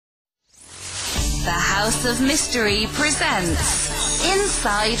House of Mystery presents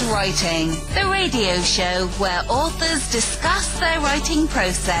Inside Writing, the radio show where authors discuss their writing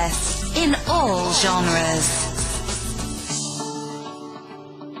process in all genres.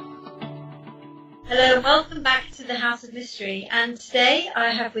 Hello and welcome back to the House of Mystery, and today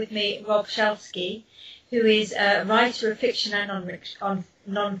I have with me Rob Shelsky, who is a writer of fiction and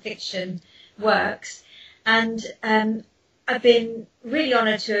non-fiction works, and I've been really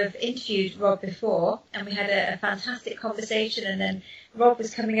honoured to have interviewed Rob before, and we had a fantastic conversation, and then Rob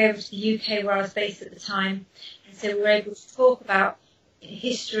was coming over to the UK where I was based at the time, and so we were able to talk about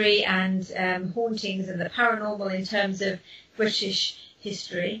history and hauntings and the paranormal in terms of British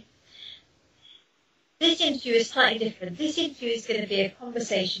history. This interview is slightly different. This interview is going to be a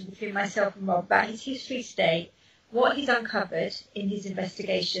conversation between myself and Rob about his history to date, what he's uncovered in his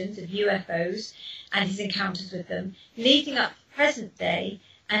investigations of UFOs and his encounters with them, leading up to present day,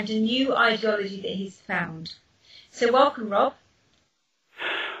 and a new ideology that he's found. So welcome, Rob.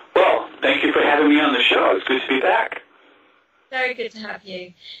 Well, thank you for having me on the show. It's good to be back. Very good to have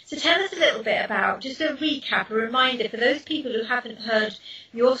you. So tell us a little bit about, just a recap, a reminder for those people who haven't heard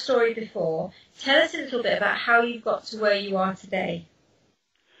your story before. Tell us a little bit about how you got to where you are today.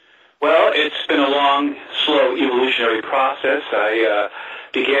 Well, it's been a long, slow evolutionary process. I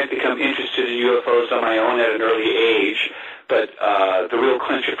began to become interested in UFOs on my own at an early age, but the real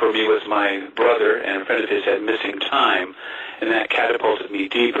clincher for me was my brother and a friend of his had missing time, and that catapulted me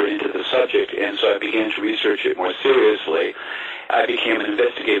deeper into the subject, and so I began to research it more seriously. I became an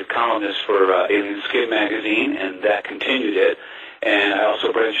investigative columnist for Alien Skin magazine, and that continued it, and I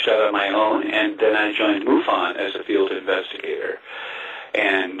also branched out on my own, and then I joined MUFON as a field investigator.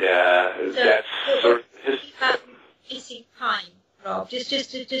 And that's sort of his... About missing time, Rob, just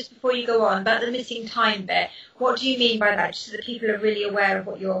before you go on, about the missing time bit, what do you mean by that, just so that people are really aware of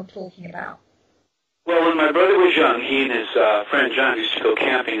what you're talking about? Well, when my brother was young, he and his friend John used to go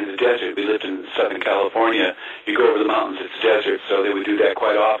camping in the desert. We lived in Southern California. You go over the mountains, it's desert, so they would do that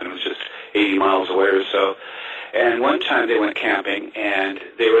quite often. It was just 80 miles away or so. And one time they went camping, and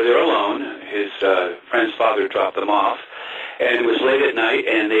they were there alone. His friend's father dropped them off. And it was late at night,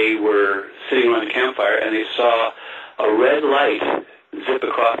 and they were sitting around the campfire, and they saw a red light zip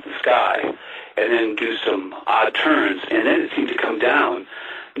across the sky and then do some odd turns, and then it seemed to come down,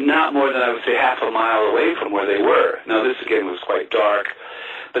 not more than, I would say, half a mile away from where they were. Now, this, again, was quite dark,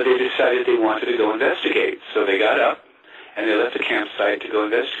 but they decided they wanted to go investigate. So they got up, and they left the campsite to go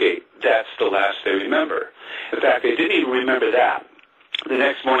investigate. That's the last they remember. In fact, they didn't even remember that. The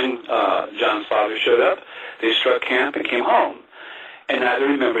next morning, John's father showed up. They struck camp and came home, and neither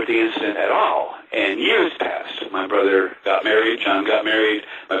remembered the incident at all. And years passed. My brother got married. John got married.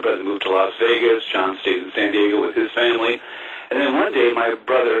 My brother moved to Las Vegas. John stayed in San Diego with his family. And then one day, my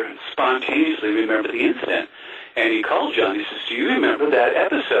brother spontaneously remembered the incident, and he called John. He says, "Do you remember that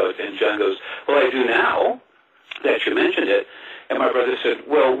episode?" And John goes, "Well, I do now that you mentioned it." And my brother said,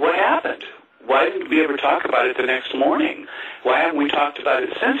 "Well, what happened? Why didn't we ever talk about it the next morning? Why haven't we talked about it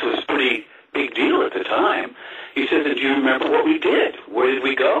since? It was a pretty big deal at the time." He says, "And do you remember what we did? Where did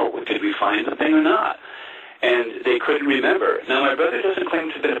we go? Did we find the thing or not?" And they couldn't remember. Now, my brother doesn't claim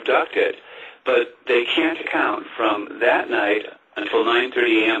to have been abducted, but they can't account from that night until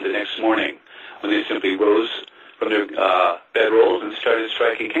 9:30 a.m. the next morning, when they simply rose from their bedrolls and started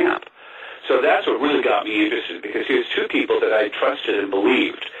striking camp. So that's what really got me interested, because here's two people that I trusted and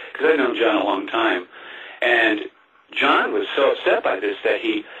believed, because I'd known John a long time. And John was so upset by this that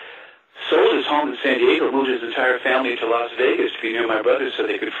he sold his home in San Diego, moved his entire family to Las Vegas to be near my brother so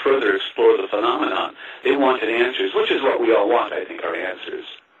they could further explore the phenomenon. They wanted answers, which is what we all want, I think, are answers.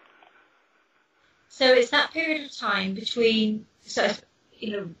 So it's that period of time between,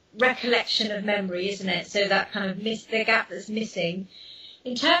 recollection of memory, isn't it? So that kind of the gap that's missing.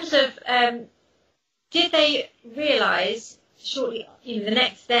 In terms of, did they realise shortly, the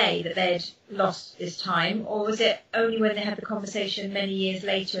next day that they'd lost this time, or was it only when they had the conversation many years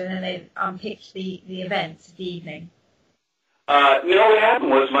later and then they unpicked the events of the evening? What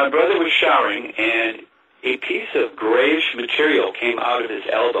happened was my brother was showering, and a piece of grayish material came out of his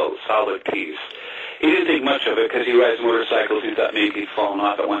elbow, solid piece. He didn't think much of it because he rides motorcycles. He thought maybe he'd fallen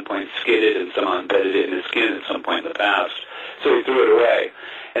off at one point, skidded, and somehow embedded it in his skin at some point in the past. So he threw it away.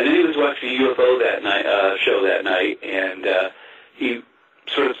 And then he was watching a UFO show that night, and he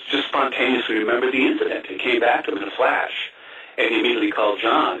sort of just spontaneously remembered the incident. It came back to him in a flash, and he immediately called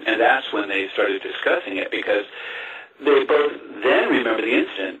John, and that's when they started discussing it, because they both then remember the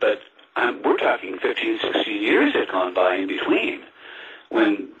incident, but we're talking 15, 16 years had gone by in between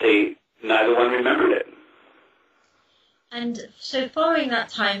when neither one remembered it. And so following that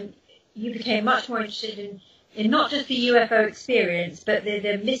time, you became much more interested in not just the UFO experience, but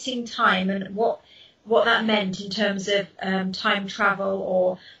the missing time and what that meant in terms of time travel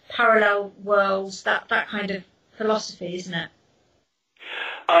or parallel worlds, that kind of philosophy, isn't it?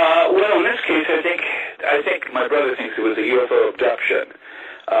 Well, in this case, I think my brother thinks it was a UFO abduction,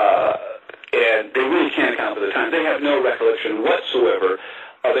 and they really can't account for the time. They have no recollection whatsoever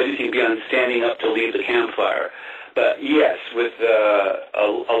of anything beyond standing up to leave the campfire. But yes, with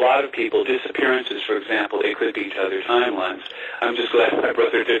a lot of people, disappearances, for example, they could be to other timelines. I'm just glad my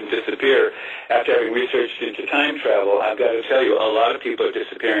brother didn't disappear. After having researched into time travel, I've got to tell you, a lot of people are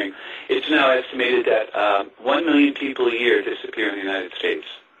disappearing. It's now estimated that 1 million people a year disappear in the United States.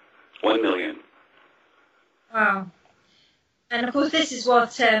 1 million. Wow. And of course, this is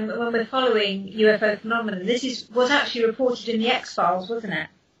what, when we're following UFO phenomena, was actually reported in the X-Files, wasn't it?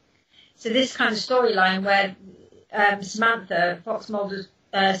 So this kind of storyline where Samantha, Fox Mulder's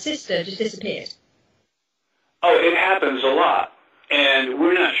sister, just disappeared. Oh, it happens a lot, and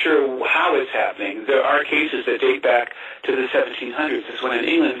we're not sure how it's happening. There are cases that date back to the 1700s. This one in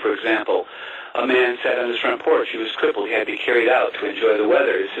England, for example, a man sat on his front porch. He was crippled. He had to be carried out to enjoy the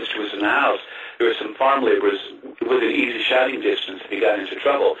weather. His sister was in the house. There were some farm laborers within easy shouting distance if he got into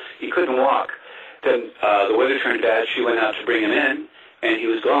trouble. He couldn't walk. Then the weather turned bad. She went out to bring him in, and he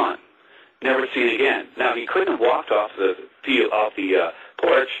was gone. Never seen again. Now, he couldn't have walked off the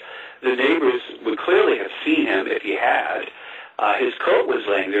porch. The neighbors would clearly have seen him if he had. His coat was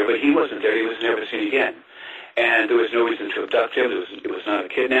laying there, but he wasn't there. He was never seen again. And there was no reason to abduct him. It was not a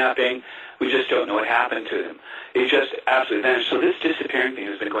kidnapping. We just don't know what happened to him. He just absolutely vanished. So this disappearing thing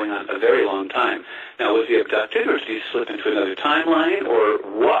has been going on a very long time. Now, was he abducted, or did he slip into another timeline, or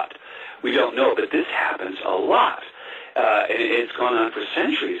what? We don't know, but this happens a lot. And it's gone on for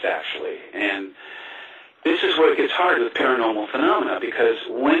centuries, actually. And this is where it gets hard with paranormal phenomena, because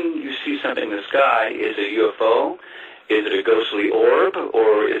when you see something in the sky, is it a UFO? Is it a ghostly orb?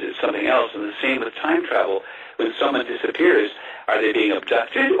 Or is it something else? And the same with time travel. When someone disappears, are they being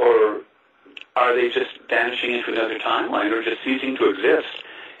abducted, or are they just vanishing into another timeline, or just ceasing to exist?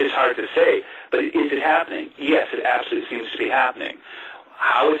 It's hard to say. But is it happening? Yes, it absolutely seems to be happening.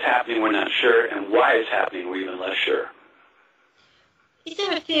 How it's happening, we're not sure, and why it's happening, we're even less sure. Is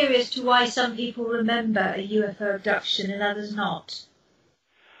there a theory as to why some people remember a UFO abduction and others not?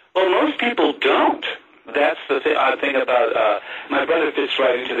 Well, most people don't. That's the odd thing about my brother fits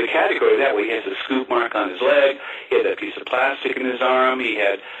right into the category that way. He has a scoop mark on his leg. He had that piece of plastic in his arm. He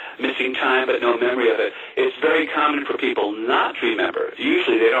had missing time but no memory of it. It's very common for people not to remember.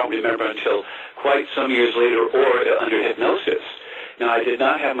 Usually they don't remember until quite some years later or under hypnosis. Now, I did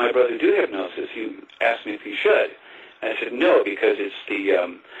not have my brother do hypnosis. He asked me if he should. I said no, because it's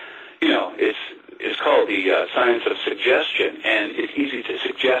the, it's called the science of suggestion, and it's easy to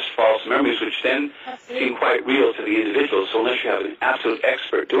suggest false memories, which then seem quite real to the individual. So unless you have an absolute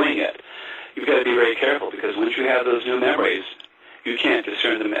expert doing it, you've got to be very careful, because once you have those new memories, you can't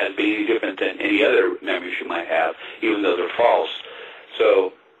discern them as being any different than any other memories you might have, even though they're false.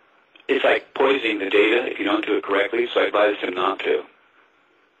 So it's like poisoning the data if you don't do it correctly, so I advise him not to.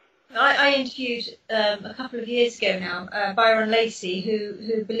 I interviewed a couple of years ago now Byron Lacey,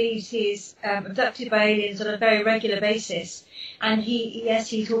 who believes he's abducted by aliens on a very regular basis, and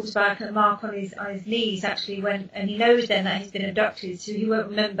he talks about a mark on his knees actually and he knows then that he's been abducted, so he won't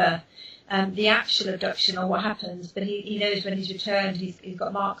remember the actual abduction or what happens, but he knows when he's returned he's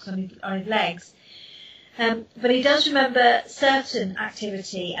got marks on his legs, but he does remember certain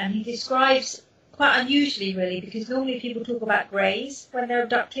activity, and he describes, quite unusually really, because normally people talk about greys when they're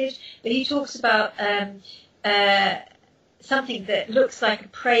abducted, but he talks about something that looks like a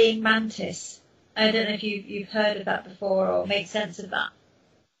praying mantis. I don't know if you've heard of that before or made sense of that.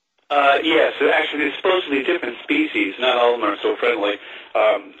 Yes, actually there's supposedly different species. Not all of them are so friendly,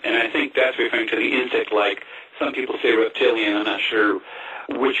 and I think that's referring to the insect-like. Some people say reptilian. I'm not sure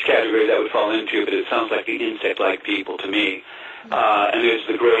which category that would fall into, but it sounds like the insect-like people to me. And there's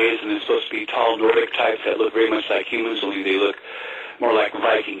the Greys, and they're supposed to be tall Nordic types that look very much like humans, only they look more like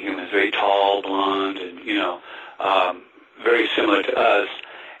Viking humans, very tall, blonde, and, very similar to us.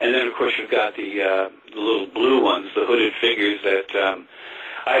 And then, of course, you've got the little blue ones, the hooded figures that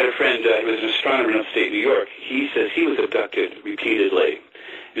I had a friend who was an astronomer in upstate New York. He says he was abducted repeatedly.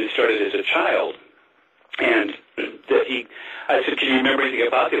 And it started as a child. And I said, can you remember anything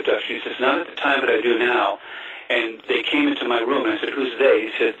about the abduction? He says, not at the time, but I do now. And they came into my room, and I said, who's they?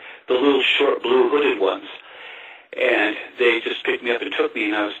 He said, the little short blue hooded ones. And they just picked me up and took me,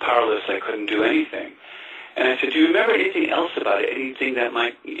 and I was powerless. I couldn't do anything. And I said, do you remember anything else about it? Anything that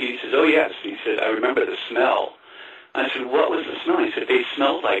might... He says, oh, yes. He said, I remember the smell. I said, what was the smell? He said, they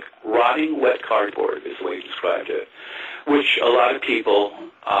smelled like rotting wet cardboard, is the way he described it, which a lot of people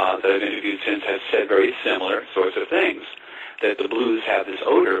that I've interviewed since have said very similar sorts of things, that the blues have this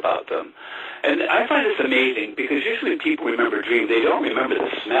odor about them. And I find this amazing because usually when people remember dreams, they don't remember the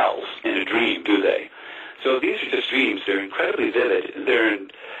smells in a dream, do they? So these are just dreams. They're incredibly vivid. They're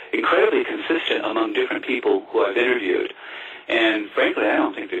incredibly consistent among different people who I've interviewed. And frankly, I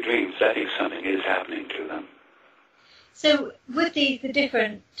don't think they're dreams. I think something is happening to them. So would the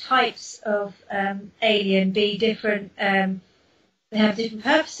different types of alien be different, they have different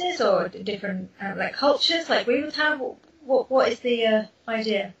purposes or different like cultures like we would have? What is the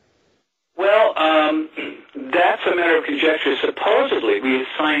idea? Well, that's a matter of conjecture. Supposedly, we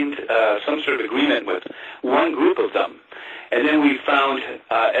signed some sort of agreement with one group of them, and then we found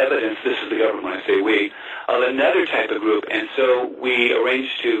evidence, this is the government when I say we, of another type of group, and so we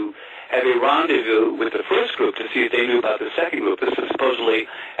arranged to have a rendezvous with the first group to see if they knew about the second group. This was supposedly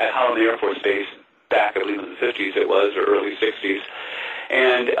at Holloman Air Force Base back, I believe, in the 50s it was, or early 60s.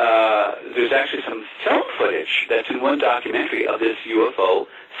 And there's actually some film footage that's in one documentary of this UFO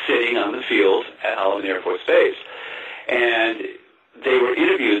sitting on the field at Holloman Air Force Base. And they were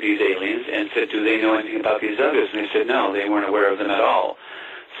interviewed, these aliens, and said, do they know anything about these others? And they said, no, they weren't aware of them at all.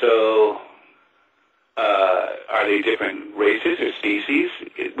 So are they different races or species?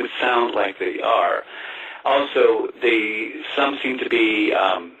 It would sound like they are. Also, some seem to be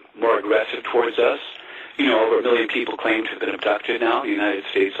more aggressive towards us. You know, over 1 million people claim to have been abducted now, the United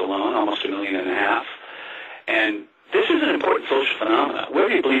States alone, almost 1.5 million. And this is an important social phenomenon.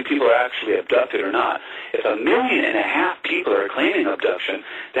 Whether you believe people are actually abducted or not, if 1.5 million people are claiming abduction,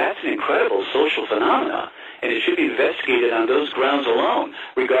 that's an incredible social phenomenon. And it should be investigated on those grounds alone,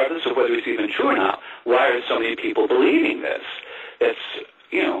 regardless of whether it's even true or not. Why are so many people believing this? That's,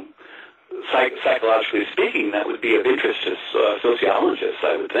 you know, psychologically speaking, that would be of interest to sociologists,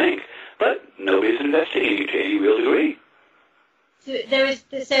 I would think. But nobody's investigating to any real degree. So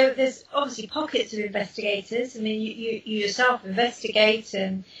there's obviously pockets of investigators. I mean, you yourself investigate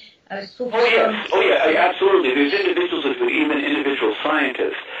and Oh yeah, absolutely. There's individuals, even individual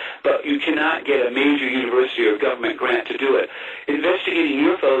scientists, but you cannot get a major university or government grant to do it. Investigating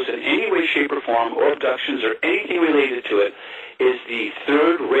UFOs in any way, shape, or form, or abductions, or anything related to it, is the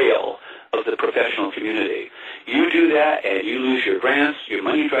third rail of the professional community. You do that, and you lose your grants, your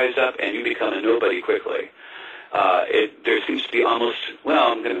money dries up, and you become a nobody quickly. There seems to be I'm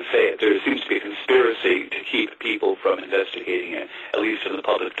going to say it, there seems to be a conspiracy to keep people from investigating it, at least in the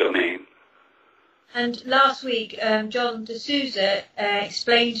public domain. And last week, John D'Souza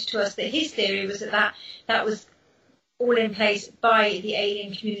explained to us that his theory was that was all in place by the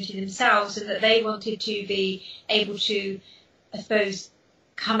alien community themselves, and that they wanted to be able to, I suppose,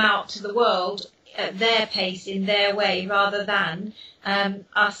 come out to the world at their pace, in their way, rather than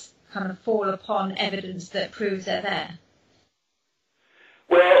us kind of fall upon evidence that proves they're there.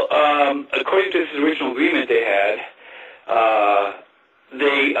 Well, according to this original agreement they had,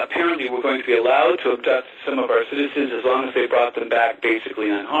 they apparently were going to be allowed to abduct some of our citizens as long as they brought them back basically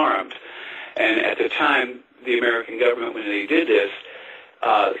unharmed. And at the time, the American government, when they did this,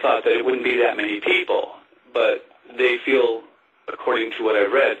 thought that it wouldn't be that many people. But they feel, according to what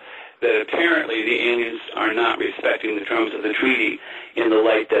I've read, that apparently the aliens are not respecting the terms of the treaty in the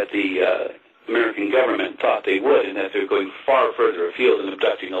light that the American government thought they would, and that they're going far further afield and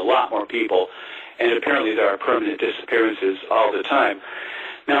abducting a lot more people, and apparently there are permanent disappearances all the time.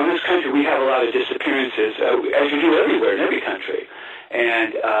 Now, in this country, we have a lot of disappearances, as you do everywhere, in every country,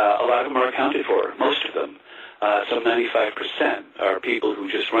 and a lot of them are accounted for, most of them. Some 95% are people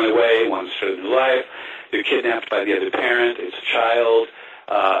who just run away, want to start a new life, they're kidnapped by the other parent, it's a child.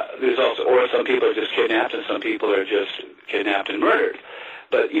 There's also, or some people are just kidnapped and some people are just kidnapped and murdered.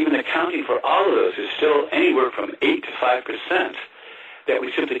 But even accounting for all of those is still anywhere from 8 to 5% that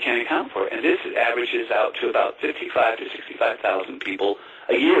we simply can't account for. And this averages out to about 55 to 65,000 people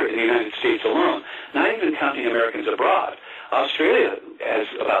a year in the United States alone, not even counting Americans abroad. Australia has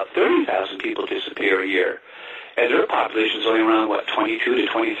about 30,000 people disappear a year. And their population is only around, 22 to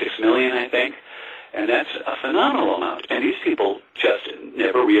 26 million, I think. And that's a phenomenal amount. And these people just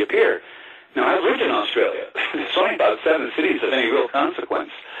never reappear. Now, I've lived in Australia. There's only about 7 cities of any real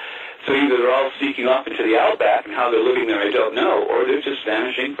consequence. So either they're all sneaking off into the outback, and how they're living there I don't know, or they're just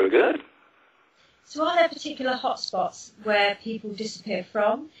vanishing for good. So are there particular hotspots where people disappear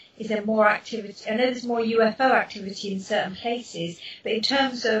from? Is there more activity? I know there's more UFO activity in certain places, but in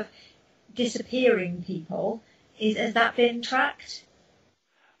terms of disappearing people, has that been tracked?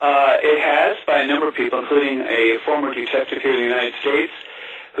 It has, by a number of people, including a former detective here in the United States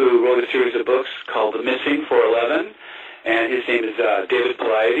who wrote a series of books called The Missing 411, and his name is David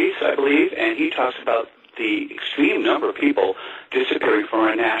Paulides, I believe, and he talks about the extreme number of people disappearing from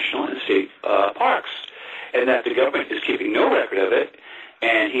our national and state parks, and that the government is keeping no record of it.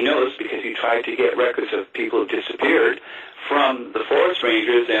 And he knows because he tried to get records of people who disappeared from the forest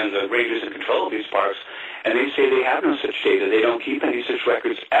rangers and the rangers in control of these parks, and they say they have no such data. They don't keep any such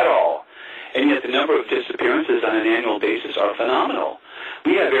records at all. And yet the number of disappearances on an annual basis are phenomenal.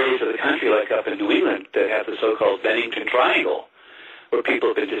 We have areas of the country, like up in New England, that have the so-called Bennington Triangle, where people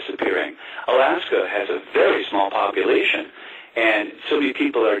have been disappearing. Alaska has a very small population, and so many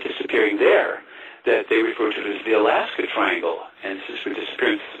people are disappearing there that they refer to it as the Alaska Triangle. And this is for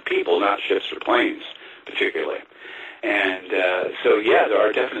disappearances of people, not ships or planes, particularly. And so, yeah, there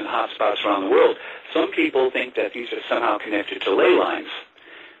are definite hotspots around the world. Some people think that these are somehow connected to ley lines.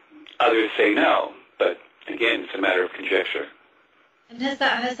 Others say no, but again, it's a matter of conjecture. And has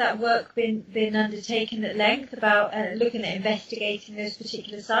that work been undertaken at length about looking at investigating those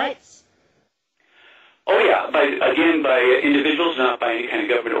particular sites? Oh yeah, by individuals, not by any kind of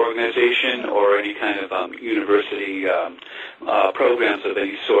government organization or any kind of university programs of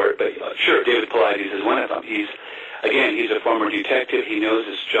any sort. But sure, David Paulides is one of them. He's a former detective. He knows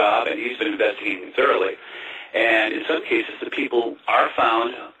his job, and he's been investigating thoroughly. And in some cases, the people are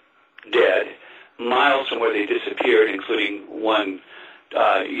found dead miles from where they disappeared, including one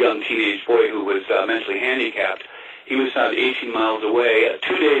young teenage boy who was mentally handicapped. He was found 18 miles away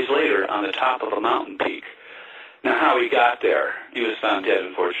 2 days later on the top of a mountain peak. Now, how he got there, he was found dead,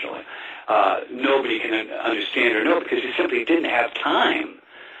 unfortunately. Nobody can understand or know because he simply didn't have time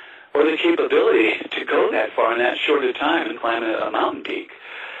or the capability to go that far in that short a time and climb a mountain peak.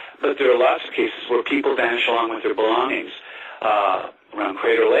 But there are lots of cases where people vanish along with their belongings. Around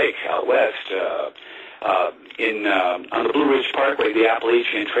Crater Lake out west, on the Blue Ridge Parkway, the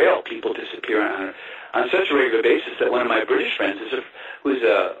Appalachian Trail, people disappear on such a regular basis that one of my British friends, who's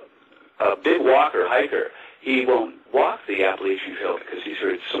a big hiker, he won't walk the Appalachian Trail because he's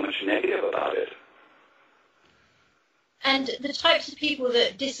heard so much negative about it. And the types of people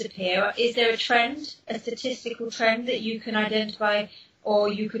that disappear, is there a trend, a statistical trend that you can identify, or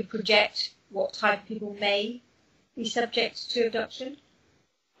you could project what type of people may be subject to abduction?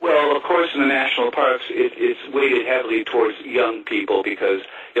 Well, of course, in the national parks, it's weighted heavily towards young people because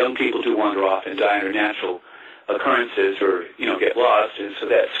young people do wander off and die under natural occurrences or, get lost, and so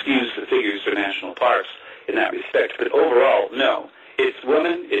that skews the figures for national parks in that respect. But overall, no. It's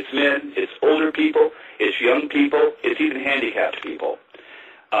women, it's men, it's older people, it's young people, it's even handicapped people.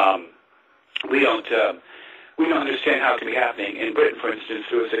 We don't understand how it can be happening. In Britain, for instance,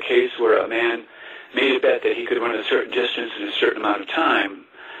 there was a case where a man made a bet that he could run a certain distance in a certain amount of time.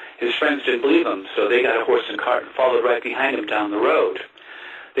 His friends didn't believe him, so they got a horse and cart and followed right behind him down the road.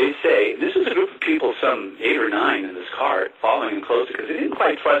 They say, this was a group of people, some 8 or 9 in this cart, following him closely, because they didn't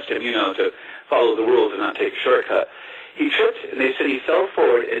quite trust him, to follow the rules and not take a shortcut. He tripped, and they said he fell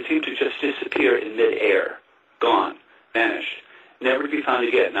forward and seemed to just disappear in midair. Gone. Vanished. Never to be found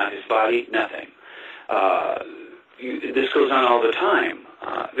again. Not his body, nothing. This goes on all the time.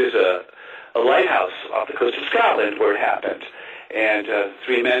 There's a lighthouse off the coast of Scotland where it happened. And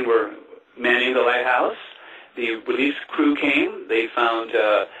 3 men were manning the lighthouse. The relief crew came. They found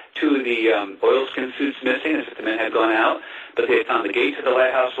 2 of the oilskin suits missing as if the men had gone out. But they had found the gate to the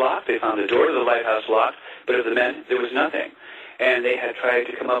lighthouse locked. They found the door to the lighthouse locked. But of the men, there was nothing. And they had tried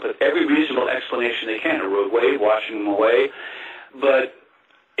to come up with every reasonable explanation they can. A roadway, washing them away. But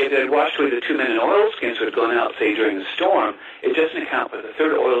if they had washed away the 2 men in oilskins who had gone out, say, during the storm, it doesn't account for the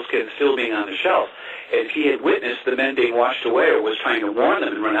 3rd oilskin still being on the shelf. If he had witnessed the men being washed away or was trying to warn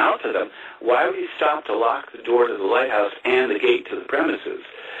them and run out to them, why would he stop to lock the door to the lighthouse and the gate to the premises?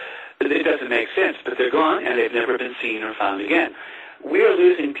 It doesn't make sense, but they're gone and they've never been seen or found again. We are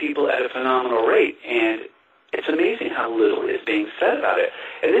losing people at a phenomenal rate, and it's amazing how little is being said about it.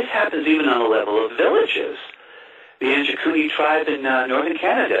 And this happens even on the level of villages. The Anjikuni tribe in northern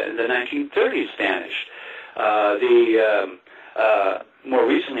Canada in the 1930s vanished. More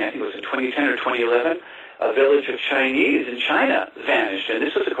recently, I think it was in 2010 or 2011, a village of Chinese in China vanished, and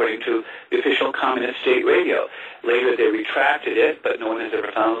this was according to the official communist state radio. Later, they retracted it, but no one has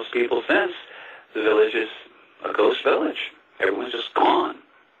ever found those people since. The village is a ghost village. Everyone's just gone.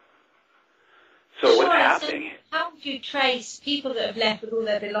 So what's happening? So how would you trace people that have left with all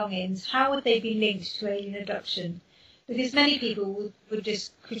their belongings? How would they be linked to alien abduction? Because many people would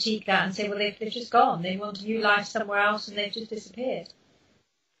just critique that and say, well, they've just gone. They want a new life somewhere else, and they've just disappeared.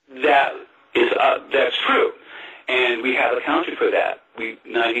 That's true, and we have accounted for that.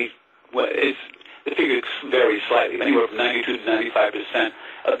 The figure varies slightly. Anywhere from 92 to 95%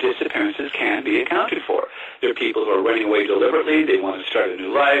 of disappearances can be accounted for. There are people who are running away deliberately. They want to start a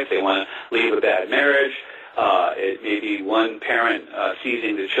new life. They want to leave a bad marriage. It may be one parent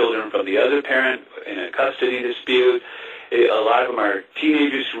seizing the children from the other parent in a custody dispute. A lot of them are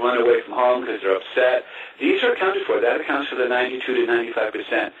teenagers who run away from home because they're upset. These are accounted for. That accounts for the 92 to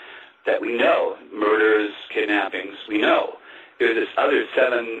 95% that we know. Murders, kidnappings, we know. There's this other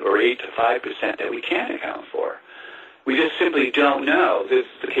 7 or 8 to 5% that we can't account for. We just simply don't know. This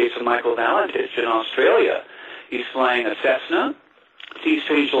is the case of Michael Valentich in Australia. He's flying a Cessna, sees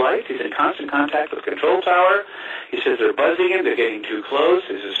strange lights. He's in constant contact with the control tower. He says they're buzzing him. They're getting too close.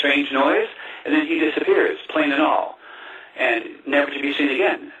 There's a strange noise. And then he disappears, plane and all, and never to be seen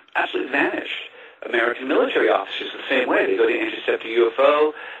again. Absolutely vanished. American military officers the same way. They go to intercept a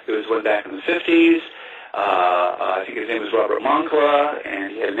UFO. There was one back in the 50s. I think his name was Robert Moncla,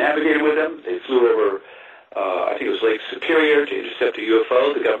 and he had a navigator with him. They flew over, I think it was Lake Superior, to intercept a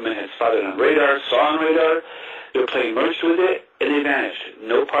UFO. The government had spotted on radar, saw on radar. Their plane merged with it, and they vanished.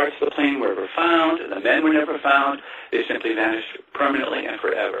 No parts of the plane were ever found. The men were never found. They simply vanished permanently and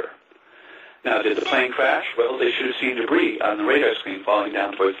forever. Now, did the plane crash? Well, they should have seen debris on the radar screen falling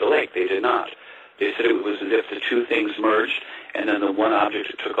down towards the lake. They did not. They said it was as if the two things merged, and then the one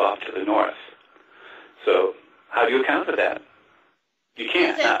object took off to the north. So, how do you account for that? You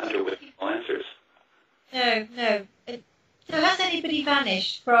can't, not under with answers. No. So has anybody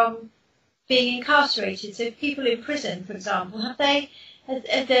vanished from being incarcerated? So people in prison, for example, have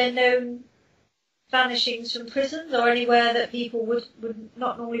there known vanishings from prisons or anywhere that people would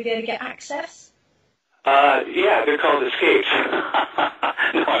not normally be able to get access? Yeah, they're called escapes.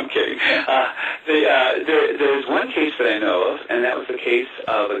 No, I'm kidding. There's one case that I know of, and that was the case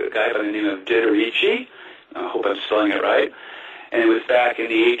of a guy by the name of Diderici. I hope I'm spelling it right. And it was back in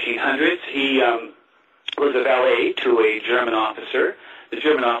the 1800s. He was a valet to a German officer. The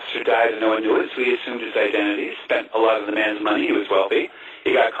German officer died and no one knew it, so he assumed his identity, spent a lot of the man's money. He was wealthy.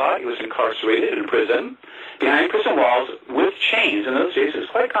 He got caught. He was incarcerated in prison, behind prison walls with chains. In those days, it was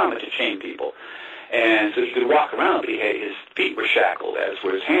quite common to chain people. And so he could walk around, but his feet were shackled, as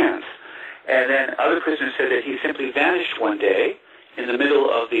were his hands. And then other prisoners said that he simply vanished one day in the middle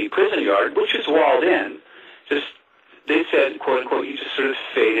of the prison yard, which is walled in. They said, quote unquote, he just sort of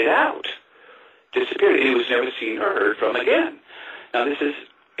faded out, disappeared, and he was never seen or heard from again. Now, this is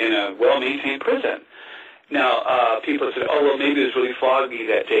in a well-maintained prison. Now, people said, oh, well, maybe it was really foggy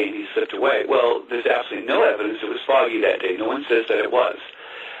that day and he slipped away. Well, there's absolutely no evidence it was foggy that day. No one says that it was.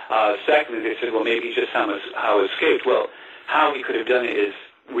 Secondly, they said, well, maybe just how he escaped. Well, how he could have done it is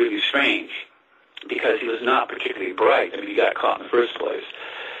really strange because he was not particularly bright. I mean, he got caught in the first place.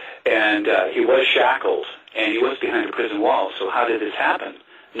 And he was shackled, and he was behind a prison wall. So how did this happen?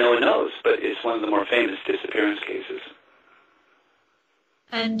 No one knows, but it's one of the more famous disappearance cases.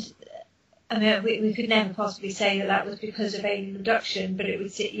 And I mean, we could never possibly say that was because of alien abduction, but it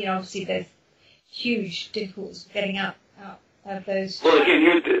would, obviously there's huge difficulties getting out of those. Well, again,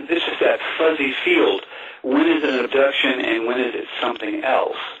 this is that fuzzy field. When is it an abduction and when is it something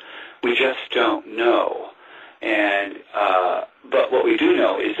else? We just don't know. And but what we do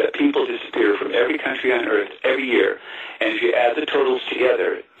know is that people disappear from every country on Earth every year. And if you add the totals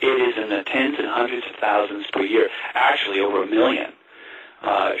together, it is in the tens and hundreds of thousands per year, actually over 1 million.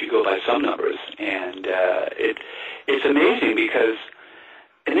 If you go by some numbers. And it's amazing because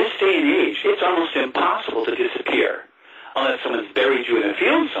in this day and age, it's almost impossible to disappear unless someone's buried you in a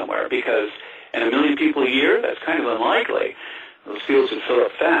field somewhere, because in 1 million people a year, that's kind of unlikely. Those fields would fill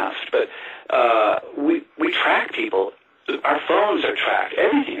up fast. But we track people. Our phones are tracked.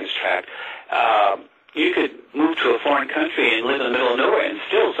 Everything is tracked. You could move to a foreign country and live in the middle of nowhere, and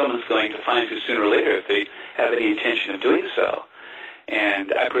still someone's going to find you sooner or later if they have any intention of doing so.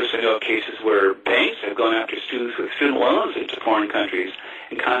 And I personally know of cases where banks have gone after students with student loans into foreign countries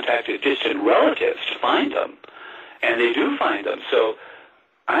and contacted distant relatives to find them. And they do find them. So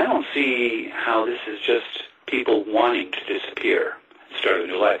I don't see how this is just people wanting to disappear and start a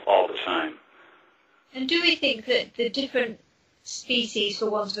new life all the time. And do we think that the different species, for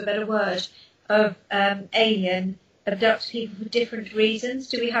want of a better word, of alien abduct people for different reasons?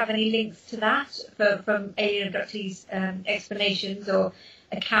 Do we have any links to that from alien abductees' explanations or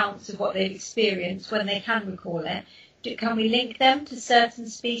accounts of what they've experienced when they can recall it? Can we link them to certain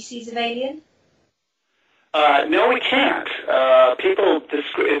species of alien? No, we can't. People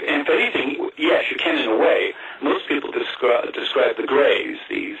describe, and if anything, yes, you can in a way. Most people describe the Greys,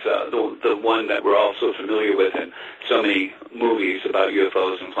 the one that we're all so familiar with in so many movies about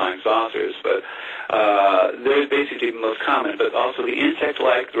UFOs and flying saucers. But They're basically the most common, but also the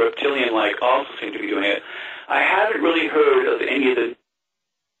insect-like, the reptilian-like also seem to be doing it. I haven't really heard of any of them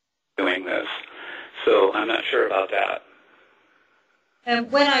doing this, so I'm not sure about that.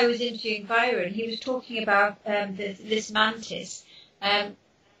 When I was interviewing Byron, he was talking about this mantis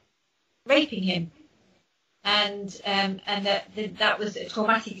raping him, and that was a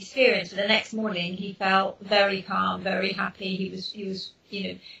traumatic experience. But the next morning, he felt very calm, very happy. He was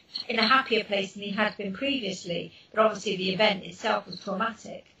in a happier place than he had been previously. But obviously, the event itself was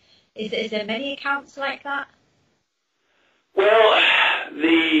traumatic. Is there many accounts like that? Well,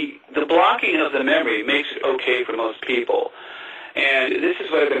 the blocking of the memory makes it okay for most people. And this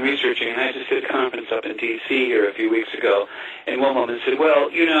is what I've been researching, and I just did a conference up in D.C. here a few weeks ago, and one woman said, well,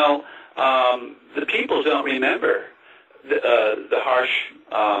 the people don't remember the harsh,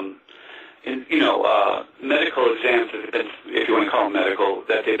 medical exams that have been, if you want to call them medical,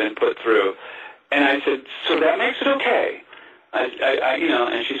 that they've been put through. And I said, so that makes it okay.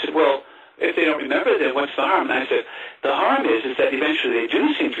 And she said, well, if they don't remember, then what's the harm? And I said, the harm is that eventually they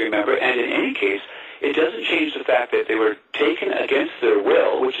do seem to remember, and in any case, it doesn't change the fact that they were taken against their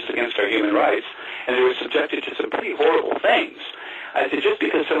will, which is against our human rights, and they were subjected to some pretty horrible things. I said, just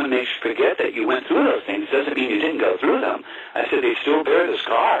because someone makes you forget that you went through those things doesn't mean you didn't go through them. I said, they still bear the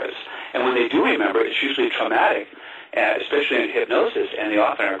scars, and when they do remember, it's usually traumatic, especially in hypnosis, and they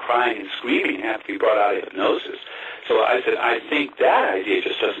often are crying and screaming and have to be brought out of hypnosis. So I said, I think that idea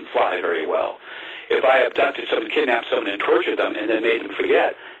just doesn't fly very well. If I abducted someone, kidnapped someone, and tortured them, and then made them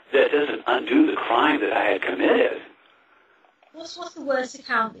forget, that doesn't undo the crime that I had committed. What's the worst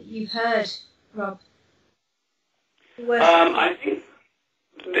account that you've heard, Rob? I think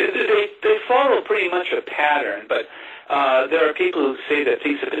they follow pretty much a pattern, but there are people who say that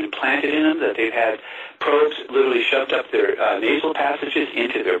things have been implanted in them, that they've had probes literally shoved up their nasal passages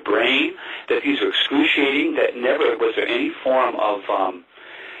into their brain, that these are excruciating, that never was there any form of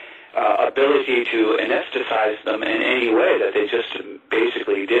ability to anesthetize them in any way, that they just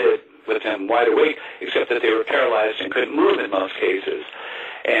basically did it with them wide awake, except that they were paralyzed and couldn't move in most cases.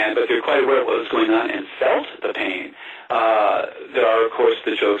 But they're quite aware of what was going on and felt the pain. There are, of course,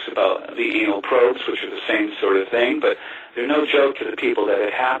 the jokes about the anal probes, which are the same sort of thing, but they're no joke to the people that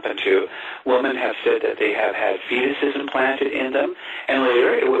it happened to. Women have said that they have had fetuses implanted in them, and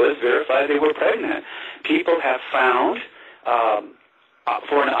later it was verified they were pregnant. People have found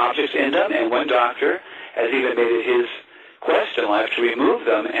foreign objects in them, and one doctor has even made it his quest in life to remove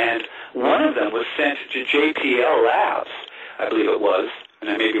them, and one of them was sent to JPL Labs, I believe it was, and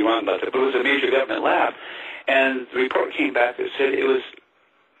I may be wrong about that, but it was a major government lab, and the report came back that said it was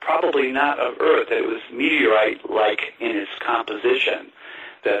probably not of Earth, that it was meteorite-like in its composition,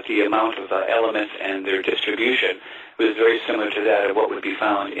 that the amount of elements and their distribution was very similar to that of what would be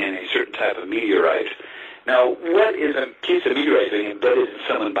found in a certain type of meteorite. Now, what is a piece of meteorite being embedded in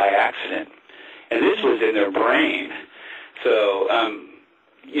someone by accident? And this was in their brain. So,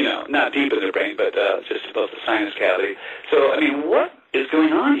 not deep in their brain, but just above the sinus cavity. So, what is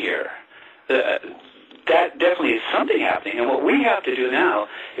going on here? That definitely is something happening. And what we have to do now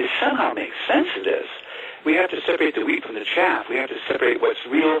is somehow make sense of this. We have to separate the wheat from the chaff. We have to separate what's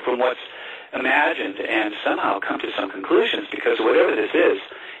real from what's imagined and somehow come to some conclusions, because whatever this is,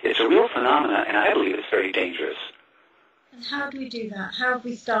 it's a real phenomena, and I believe it's very dangerous. And how do we do that? How have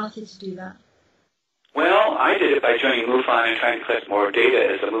we started to do that? Well, I did it by joining MUFON and trying to collect more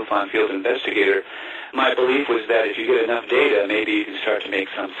data as a MUFON field investigator. My belief was that if you get enough data, maybe you can start to make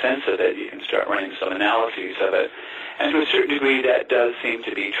some sense of it. You can start running some analyses of it. And to a certain degree, that does seem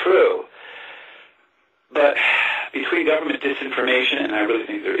to be true. But between government disinformation, and I really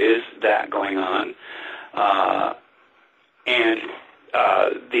think there is that going on, and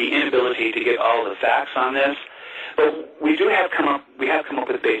the inability to get all the facts on this, but we have come up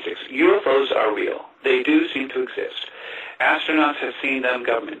with basics. UFOs are real. They do seem to exist. Astronauts have seen them.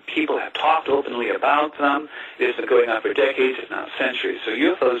 Government people have talked openly about them. It has been going on for decades, if not centuries. So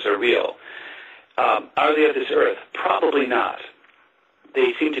UFOs are real. Are they of this Earth? Probably not.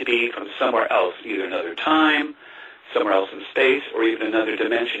 They seem to be from somewhere else, either another time, somewhere else in space, or even another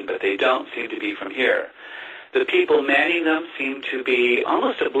dimension, but they don't seem to be from here. The people manning them seem to be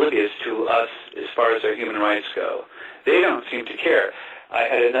almost oblivious to us as far as our human rights go. They don't seem to care. I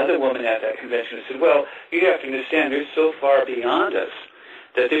had another woman at that convention who said, well, you have to understand, they're so far beyond us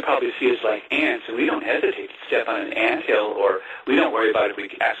that they probably see us like ants, and we don't hesitate to step on an anthill, or we don't worry about if we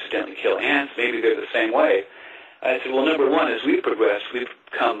accidentally kill ants. Maybe they're the same way. I said, well, number one, as we've progressed, we've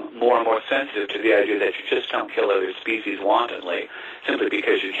become more and more sensitive to the idea that you just don't kill other species wantonly, simply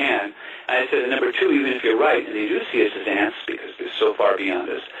because you can. And I said, and number two, even if you're right, and they do see us as ants, because they're so far beyond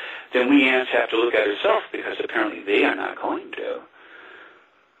us, then we ants have to look at ourselves because apparently they are not going to.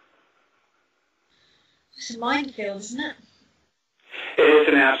 It's a minefield, isn't it? It is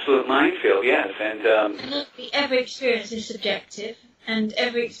an absolute minefield, yes. And every experience is subjective, and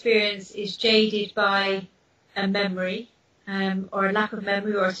every experience is jaded by a memory, or a lack of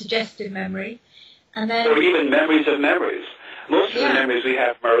memory, or a suggestive memory. And then, or even memories of memories. Most of the memories we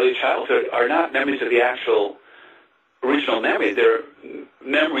have from early childhood are not memories of the actual original memory. They're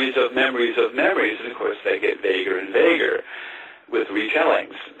memories of memories of memories, and of course they get vaguer and vaguer with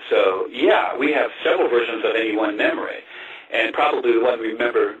retellings. So, yeah, we have several versions of any one memory. And probably the one we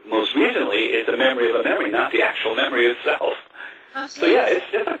remember most recently is the memory of a memory, not the actual memory itself. Absolutely. So, yeah,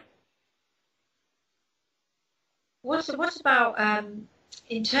 it's different. What about,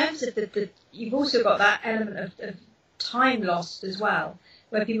 in terms of you've also got that element of time lost as well,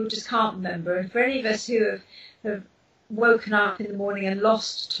 where people just can't remember. And for any of us who have woken up in the morning and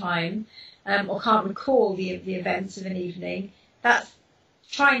lost time, or can't recall the events of an evening, that's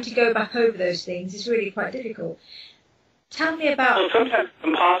trying to go back over those things is really quite difficult. Tell me about... Well, sometimes it's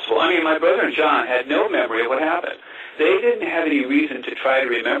impossible. I mean, my brother and John had no memory of what happened. They didn't have any reason to try to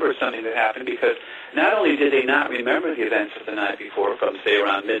remember something that happened because not only did they not remember the events of the night before from, say,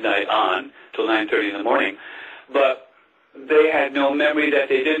 around midnight on till 9:30 in the morning, but they had no memory that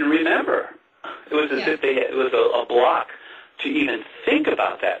they didn't remember. It was as if it was a block to even think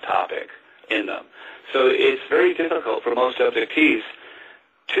about that topic in them. So it's very difficult for most abductees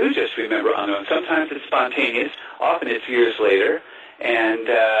to just remember unknown. Sometimes it's spontaneous. Often it's years later. And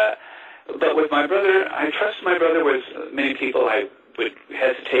but with my brother, I trust my brother. With many people, I would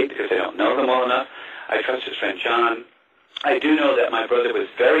hesitate because I don't know them well enough. I trust his friend John. I do know that my brother was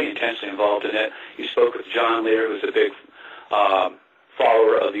very intensely involved in it. He spoke with John Lear, who's a big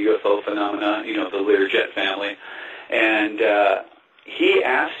follower of the UFO phenomena, you know, the Learjet family. And he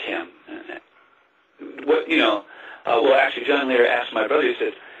asked him, well, actually, John Lear asked my brother, he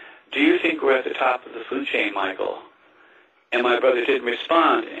said, "Do you think we're at the top of the food chain, Michael?" And my brother didn't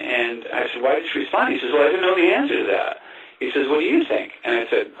respond. And I said, "Why didn't you respond?" He says, "Well, I didn't know the answer to that." He says, "What do you think?" And I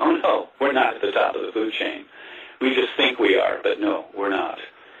said, "Oh, no, we're not at the top of the food chain. We just think we are, but no, we're not.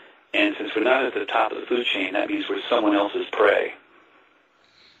 And since we're not at the top of the food chain, that means we're someone else's prey."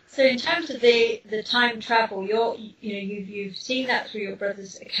 So in terms of the time travel, you've seen that through your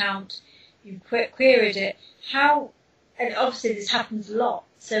brother's account, you've queried it. How, and obviously this happens a lot,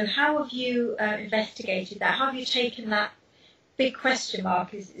 so how have you investigated that? How have you taken that big question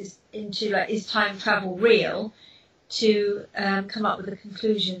mark into, like, is time travel real, to come up with a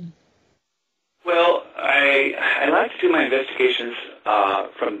conclusion? Well, I like to do my investigations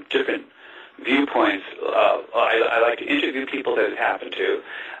from different viewpoints. I like to interview people that it happened to.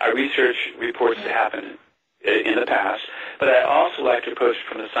 I research reports that happened in the past, but I also like to approach it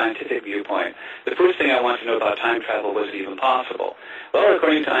from the scientific viewpoint. The first thing I want to know about time travel, was it even possible? Well,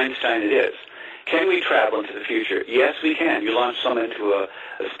 according to Einstein, it is. Can we travel into the future? Yes, we can. You launch someone into a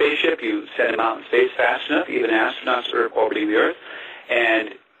spaceship, you send them out in space fast enough, even astronauts are orbiting the Earth,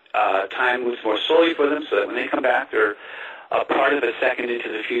 and time moves more slowly for them so that when they come back, they're a part of a second into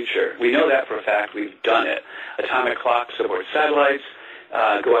the future. We know that for a fact. We've done it. Atomic clocks aboard satellites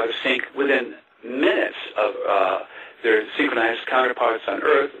go out of sync within minutes of their synchronized counterparts on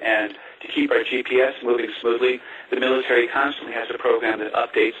Earth, and to keep our GPS moving smoothly, the military constantly has a program that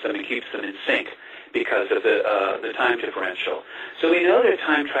updates them and keeps them in sync because of the time differential. So we know that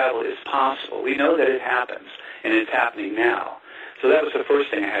time travel is possible. We know that it happens, and it's happening now. So that was the first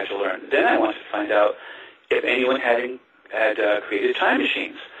thing I had to learn. Then I wanted to find out if anyone had created time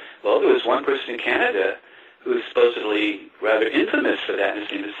machines. Well, there was one person in Canada who was supposedly rather infamous for that, and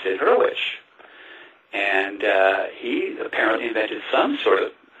his name is Sid Hurwitz. And he apparently invented some sort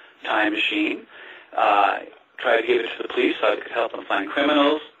of time machine, tried to give it to the police so it could help them find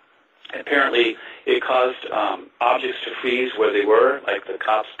criminals. Apparently, it caused objects to freeze where they were, like the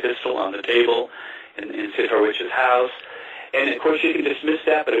cop's pistol on the table in Sid Hurwitz's house. And, of course, you can dismiss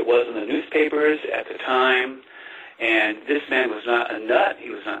that, but it was in the newspapers at the time. And this man was not a nut. He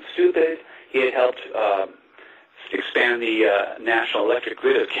was not stupid. He had helped expand the National Electric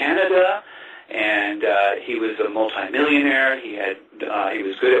Grid of Canada, and he was a multimillionaire. He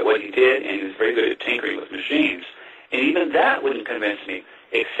was good at what he did, and he was very good at tinkering with machines. And even that wouldn't convince me,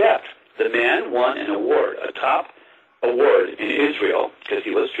 except the man won an award, a top award in Israel, because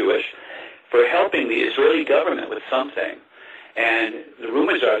he was Jewish, for helping the Israeli government with something. And the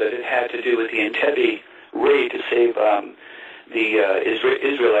rumors are that it had to do with the Entebbe raid to save the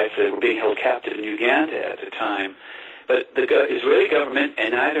Israelites that were being held captive in Uganda at the time. But the Israeli government,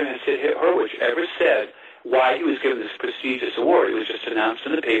 and neither has Sid Hurwitz ever said, why he was given this prestigious award. It was just announced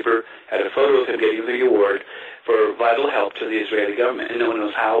in the paper, had a photo of him getting the award for vital help to the Israeli government, and no one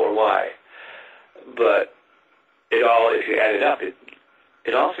knows how or why. But it all, if you add it up,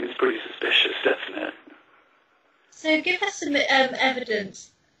 it all seems pretty suspicious, doesn't it? So give us some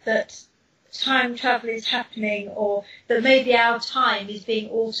evidence that time travel is happening, or that maybe our time is being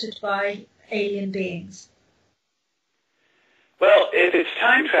altered by alien beings. Well, if it's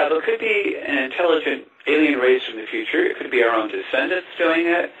time travel, it could be an intelligent alien race from the future. It could be our own descendants doing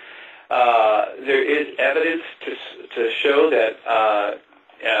it. There is evidence to show that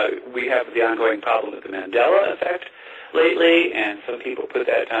we have the ongoing problem with the Mandela effect lately, and some people put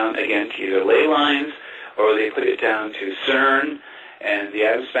that down, again, to either ley lines, or they put it down to CERN and the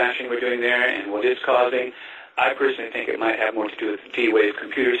atom smashing we're doing there and what it's causing. I personally think it might have more to do with D-wave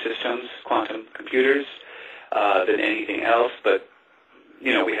computer systems, quantum computers, than anything else, but,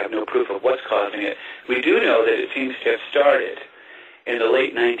 we have no proof of what's causing it. We do know that it seems to have started in the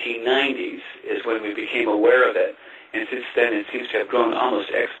late 1990s is when we became aware of it, and since then it seems to have grown almost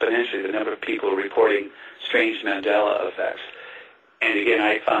exponentially, the number of people reporting strange Mandela effects. And again,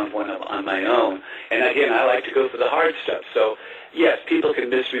 I found one on my own. And again, I like to go for the hard stuff. So, yes, people can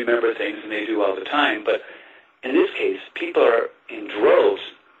misremember things, and they do all the time, but in this case, people are in droves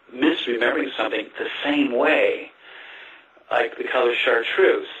misremembering something the same way, like the color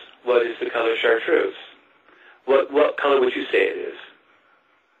chartreuse. What is the color chartreuse? What color would you say it is?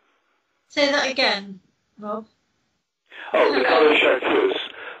 Say that again, Rob. Oh, the color chartreuse.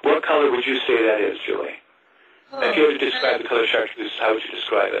 What color would you say that is, Julie? If you were to describe the color chartreuse, how would you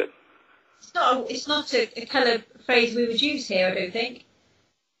describe it? It's not a colour phrase we would use here, I don't think.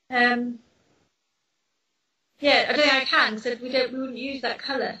 Yeah, I don't think I can, because we wouldn't use that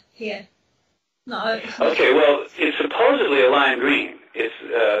colour here. No. Okay, well, it's supposedly a lime green. It's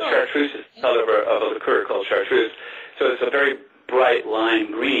chartreuse is the color of a liqueur called chartreuse, so it's a very bright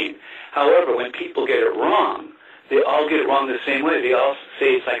lime green. However, when people get it wrong, they all get it wrong the same way. They all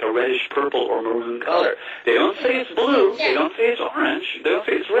say it's like a reddish purple or maroon color. They don't say it's blue. They don't say it's orange. They don't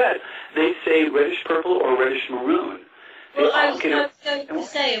say it's red. They say reddish purple or reddish maroon. Well, I was going to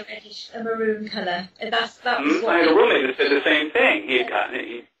say a maroon colour. That was what I had a roommate that said the same thing. He got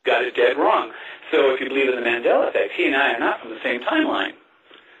it dead wrong. So if you believe in the Mandela effect, he and I are not from the same timeline.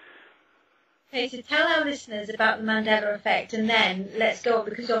 Okay, so tell our listeners about the Mandela effect, and then let's go on,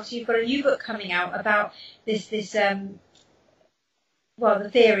 because obviously you've got a new book coming out about the theory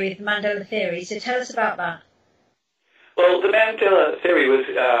of the Mandela theory. So tell us about that. Well, the Mandela theory was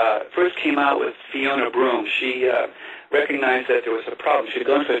first came out with Fiona Broome. She recognized that there was a problem. She had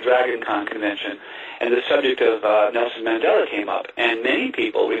gone to a Dragon Con convention, and the subject of Nelson Mandela came up, and many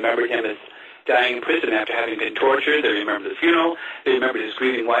people remembered him as dying in prison after having been tortured. They remembered the funeral. They remembered his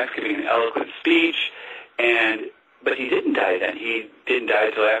grieving wife giving an eloquent speech, but he didn't die then. He didn't die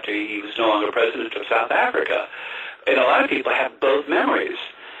until after he was no longer president of South Africa. And a lot of people have both memories.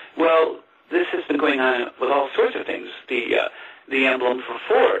 Well, this has been going on with all sorts of things. The emblem for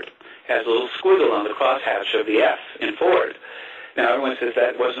Ford has a little squiggle on the crosshatch of the F in Ford. Now, everyone says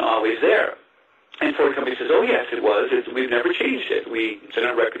that wasn't always there. And Ford Company says, oh, yes, it was. We've never changed it. It's in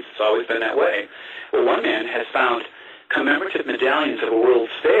our records. It's always been that way. Well, one man has found commemorative medallions of a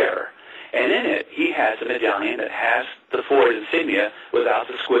World's Fair, and in it, he has a medallion that has the Ford insignia without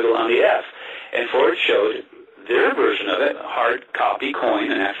the squiggle on the F. And Ford showed their version of it, a hard copy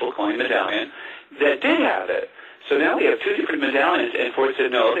coin, an actual coin medallion, that did have it. So now we have two different medallions, and Ford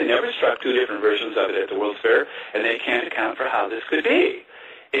said, no, they never struck two different versions of it at the World's Fair, and they can't account for how this could be.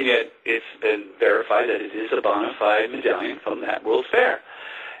 And yet it's been verified that it is a bona fide medallion from that World's Fair.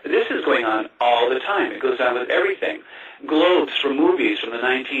 This is going on all the time. It goes on with everything. Globes from movies from the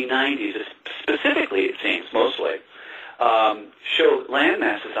 1990s, specifically, it seems, mostly, show land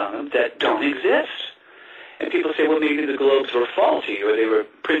masses on them that don't exist. And people say, well, maybe the globes were faulty or they were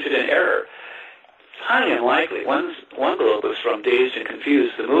printed in error. It's highly unlikely. One globe was from Dazed and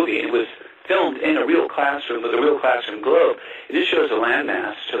Confused, the movie, and it was filmed in a real classroom with a real classroom globe. It just shows a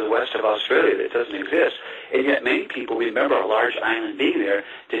landmass to the west of Australia that doesn't exist. And yet many people remember a large island being there.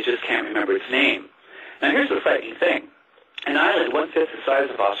 They just can't remember its name. Now here's the frightening thing. An island 1/5 the size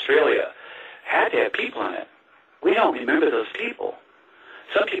of Australia had to have people on it. We don't remember those people.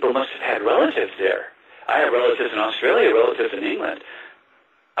 Some people must have had relatives there. I have relatives in Australia, relatives in England.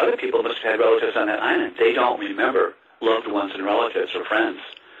 Other people must have had relatives on that island. They don't remember loved ones and relatives or friends.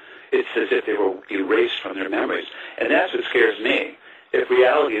 It's as if they were erased from their memories. And that's what scares me. If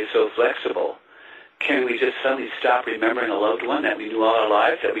reality is so flexible, can we just suddenly stop remembering a loved one that we knew all our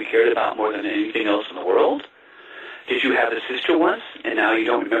lives, that we cared about more than anything else in the world? Did you have a sister once, and now you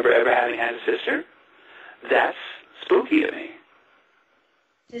don't remember ever having had a sister? that's spooky to me.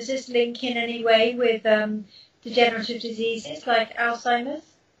 Does this link in any way with degenerative diseases like Alzheimer's?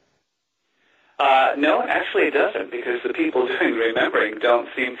 No, actually it doesn't, because the people doing remembering don't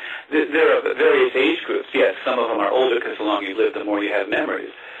seem... There are various age groups. Yes, some of them are older because the longer you live, the more you have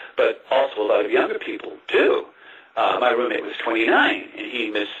memories. But also a lot of younger people, too. My roommate was 29, and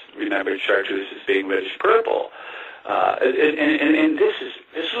he misremembered chartreuse as being reddish purple. And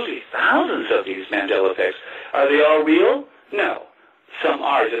there's really thousands of these Mandela effects. Are they all real? No. Some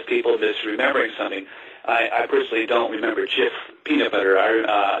are just people misremembering something. I personally don't remember Jif peanut butter.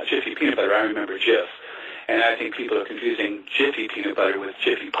 Jiffy peanut butter. I remember Jif. And I think people are confusing Jiffy peanut butter with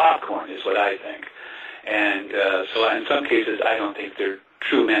Jiffy popcorn is what I think. And so in some cases, I don't think they're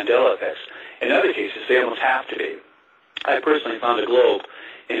true Mandela effects. In other cases, they almost have to be. I personally found a globe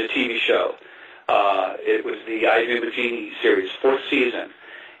in a TV show. It was the I Dream of Jeannie series, 4th season.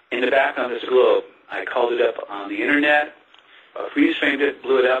 In the background is a globe. I called it up on the internet, freeze-framed it,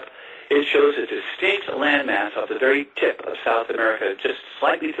 blew it up. It shows a distinct landmass of the very tip of South America, just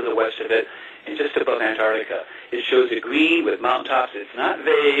slightly to the west of it, and just above Antarctica. It shows it green with mountaintops. It's not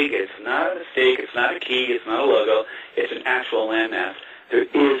vague. It's not a mistake. It's not a key. It's not a logo. It's an actual landmass. There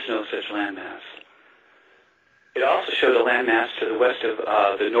is no such landmass. It also showed a landmass to the west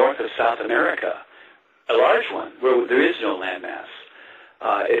of the north of South America, a large one where there is no landmass.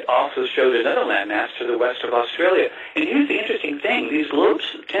 It also showed another landmass to the west of Australia. And here's the interesting thing. These globes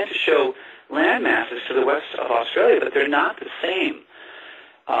tend to show landmasses to the west of Australia, but they're not the same.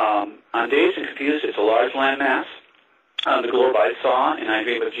 On Dazed and Confused, it's a large landmass. On the globe I saw in I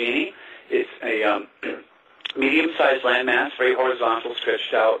Dream of Jeannie, it's a medium-sized landmass, very horizontal,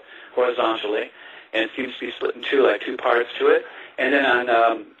 stretched out horizontally, and it seems to be split in two, like two parts to it. And then on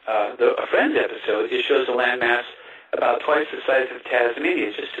a Friends episode, it shows a landmass about twice the size of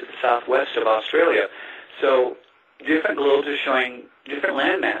Tasmania, just to the southwest of Australia. So different globes are showing different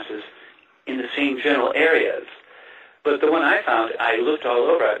landmasses in the same general areas. But the one I found, I looked all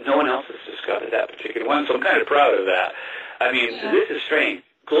over it. No one else has discovered that particular one, so I'm kind of proud of that. I mean, this is strange.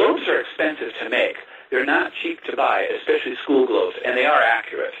 Globes are expensive to make. They're not cheap to buy, especially school globes, and they are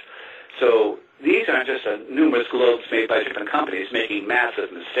accurate. So these aren't just numerous globes made by different companies making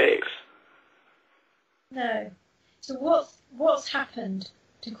massive mistakes. No. So what's happened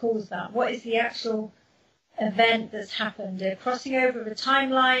to cause that? What is the actual event that's happened? A crossing over of a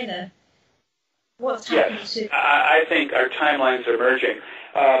timeline? What's happened to... I think our timelines are merging.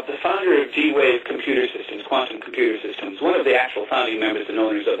 The founder of D-Wave Computer Systems, Quantum Computer Systems, one of the actual founding members and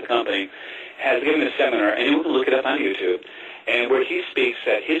owners of the company, has given a seminar, and you can look it up on YouTube, and where he speaks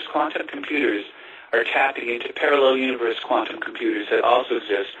that his quantum computers are tapping into parallel universe quantum computers that also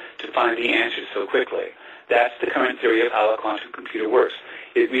exist to find the answers so quickly. That's the current theory of how a quantum computer works.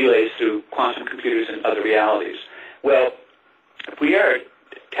 It relays through quantum computers and other realities. Well, if we are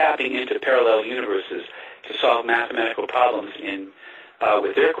tapping into parallel universes to solve mathematical problems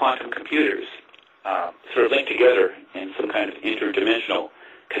with their quantum computers, sort of linked together in some kind of interdimensional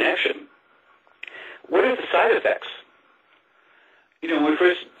connection, what are the side effects? You know, when we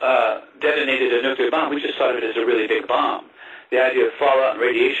first detonated a nuclear bomb, we just thought of it as a really big bomb. The idea of fallout and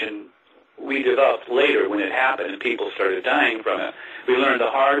radiation we developed later when it happened and people started dying from it. We learned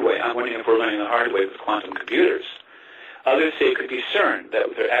the hard way. I'm wondering if we're learning the hard way with quantum computers. Others say it could be CERN, that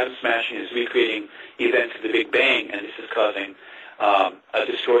their atom smashing is recreating events of the Big Bang, and this is causing a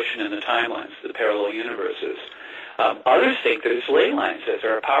distortion in the timelines, the parallel universes. Others think that it's ley lines, that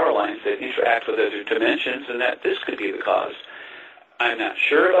there are power lines that interact with other dimensions, and that this could be the cause. I'm not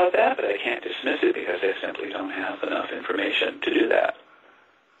sure about that, but I can't dismiss it because I simply don't have enough information to do that.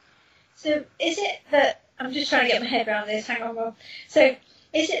 So is it that, I'm just trying to get my head around this, hang on, Rob. So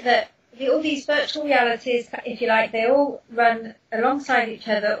is it that all these virtual realities, if you like, they all run alongside each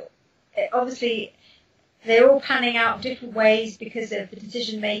other? Obviously, they're all panning out in different ways because of the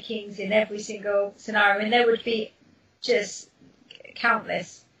decision makings in every single scenario. And there would be just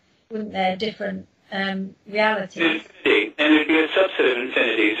countless, wouldn't there, different realities? Infinity, and there'd be a subset of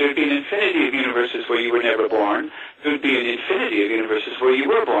infinities. There'd be an infinity of universes where you were never born. There'd be an infinity of universes where you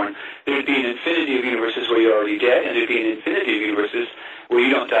were born. There'd be an infinity of universes where you're already dead, and there'd be an infinity of universes where you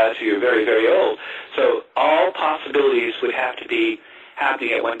don't die until you're very, very old. So all possibilities would have to be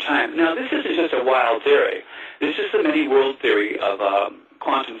happening at one time. Now, this isn't just a wild theory. This is the many-world theory of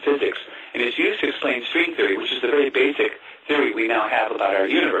quantum physics, and it's used to explain string theory, which is the very basic theory we now have about our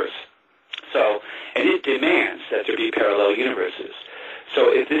universe. So, and it demands that there be parallel universes. So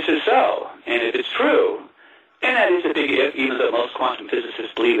if this is so, and if it's true, and that is a big if, even though most quantum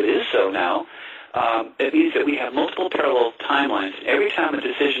physicists believe it is so now, it means that we have multiple parallel timelines. Every time a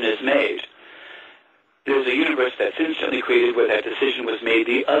decision is made, there's a universe that's instantly created where that decision was made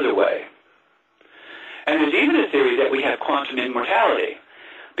the other way. And there's even a theory that we have quantum immortality,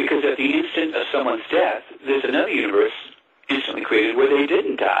 because at the instant of someone's death, there's another universe instantly created where they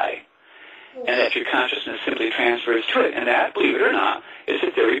didn't die, and that your consciousness simply transfers to it. And that, believe it or not, is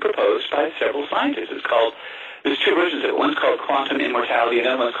a theory proposed by several scientists. There's two versions of it. One's called quantum immortality, and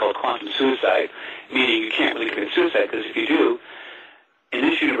another one's called quantum suicide, meaning you can't really commit suicide, because if you do, in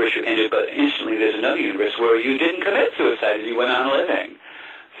this universe you ended, but instantly there's another universe where you didn't commit suicide and you went on living.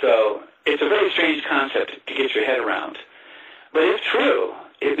 So it's a very strange concept to get your head around. But if true,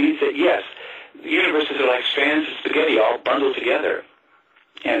 it means that, yes, the universes are like strands of spaghetti all bundled together,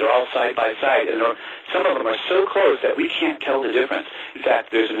 and they're all side by side, and some of them are so close that we can't tell the difference. In fact,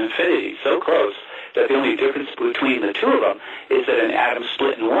 there's an infinity so close that the only difference between the two of them is that an atom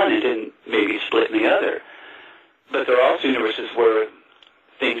split in one and didn't maybe split in the other. But there are also universes where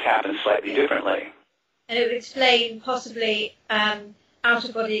things happen slightly differently. And it would explain possibly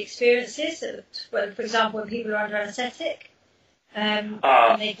out-of-body experiences, well, for example, when people are under anesthetic. Yes,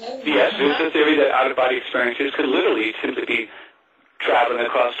 there's a theory that out-of-body experiences could literally simply be traveling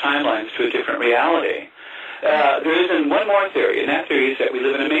across timelines to a different reality. There is one more theory, and that theory is that we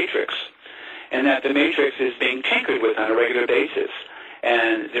live in a matrix, and that the matrix is being tinkered with on a regular basis,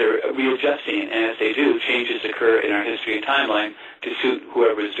 and they're readjusting, and as they do, changes occur in our history and timeline to suit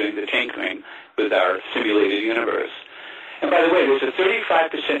whoever is doing the tinkering with our simulated universe. And by the way, there's a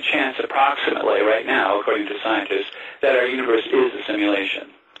 35% chance approximately right now, according to scientists, that our universe is a simulation,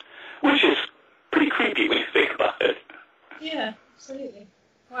 which is pretty creepy when you think about it. Yeah, absolutely.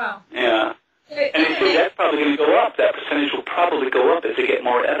 Wow. Yeah. And they say that's probably going to go up. That percentage will probably go up as they get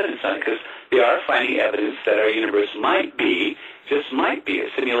more evidence on it, because they are finding evidence that our universe might be, just might be, a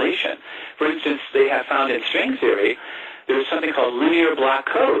simulation. For instance, they have found in string theory, there's something called linear block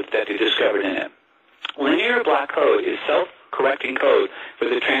code that they discovered in it. Linear block code is self-correcting code for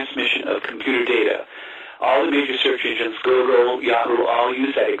the transmission of computer data. All the major search engines, Google, Yahoo, all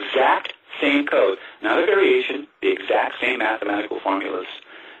use that exact same code, not a variation, the exact same mathematical formulas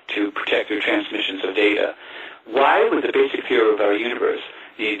to protect their transmissions of data. Why would the basic theory of our universe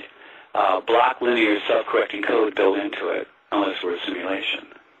need block linear self-correcting code built into it, unless we're a simulation?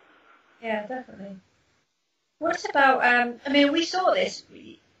 Yeah, definitely. What about, we saw this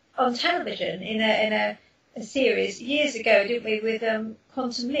on television in a series years ago, didn't we, with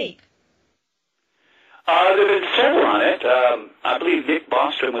Quantum Leap? There have been several on it. I believe Nick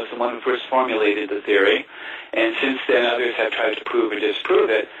Bostrom was the one who first formulated the theory, and since then others have tried to prove or disprove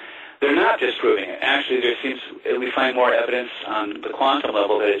it. They're not disproving it. Actually, we find more evidence on the quantum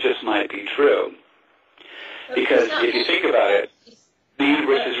level that it just might be true. Because if you think about it, the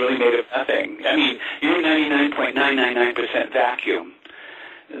universe is really made of nothing. I mean, you're 99.999% vacuum.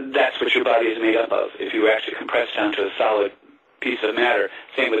 That's what your body is made up of. If you actually compress down to a solid piece of matter,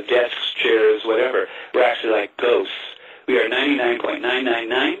 same with desks, chairs, whatever, we're actually like ghosts. We are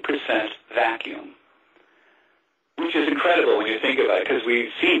 99.999% vacuum, which is incredible when you think about it, because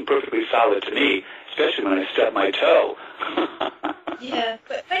we seem perfectly solid to me, especially when I stub my toe. Yeah,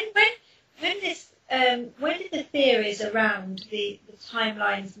 but when did the theories around the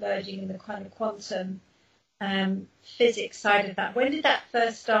timelines merging and the kind of quantum physics side of that, when did that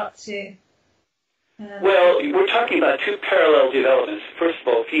first start to... Well, we're talking about two parallel developments. First of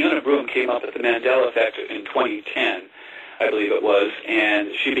all, Fiona Broom came up with the Mandela effect in 2010, I believe it was,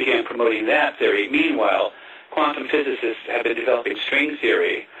 and she began promoting that theory. Meanwhile, quantum physicists have been developing string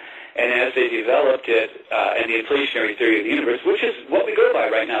theory, and as they developed it, and the inflationary theory of the universe, which is what we go by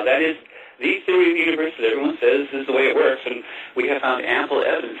right now, that is the theory of the universe that everyone says is the way it works, and we have found ample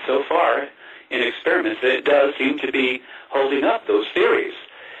evidence so far in experiments that it does seem to be holding up those theories.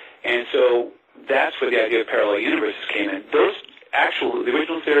 And so that's where the idea of parallel universes came in. The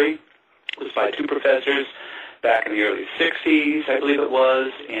original theory was by two professors back in the early 60s, I believe it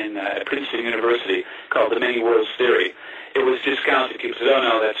was, at Princeton University, called the many worlds theory. It was discounted. People said, oh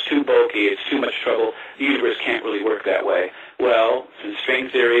no, that's too bulky, it's too much trouble, the universe can't really work that way. Well, since string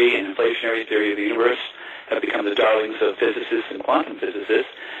theory and inflationary theory of the universe have become the darlings of physicists and quantum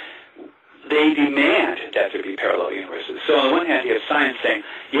physicists, they demand that there be parallel universes. So on the one hand, you have science saying,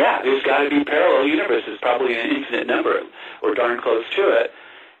 yeah, there's got to be parallel universes, probably an infinite number, or darn close to it.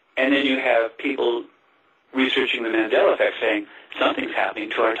 And then you have people researching the Mandela effect saying, something's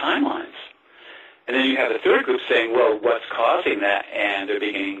happening to our timelines. And then you have a third group saying, well, what's causing that? And they're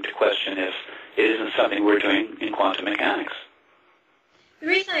beginning to question if it isn't something we're doing in quantum mechanics. The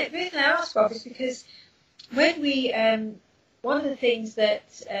reason I asked, Bob, is because when we... one of the things that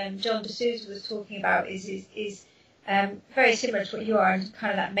John D'Souza was talking about is very similar to what you are, and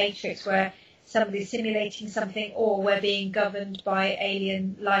kind of that matrix where somebody simulating something, or we're being governed by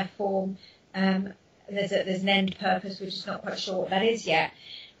alien life form. There's an end purpose, which is not quite sure what that is yet.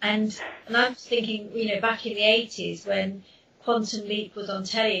 And I'm thinking, back in the 80s when Quantum Leap was on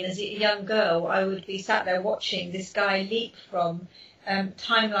telly, and as a young girl, I would be sat there watching this guy leap from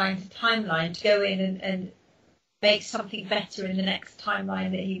timeline to timeline to go in and make something better in the next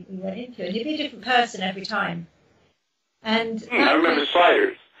timeline that he went into. And he'd be a different person every time. And I remember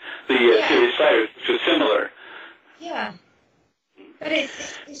Sliders, the series Sliders, which was similar. Yeah. But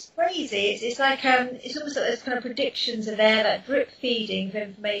it's crazy. It's like it's almost like there's kind of predictions are there, that drip feeding of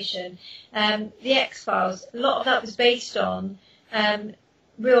information. The X-Files, a lot of that was based on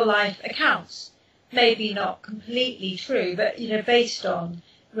real life accounts. Maybe not completely true, but based on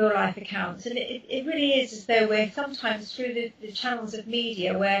real life accounts. And it really is as though we're sometimes through the channels of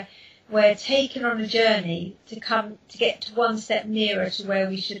media where we're taken on a journey to get to one step nearer to where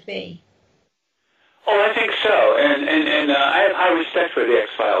we should be. Oh, I think so, and I have high respect for the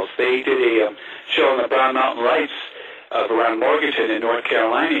X-Files. They did a show on the Brown Mountain Lights around Morganton in North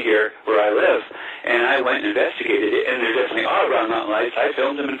Carolina here, where I live, and I went and investigated it, and there definitely are Brown Mountain Lights. I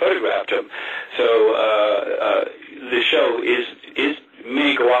filmed them and photographed them. So the show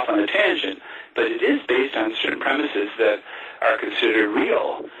may go off on a tangent, but it is based on certain premises that are considered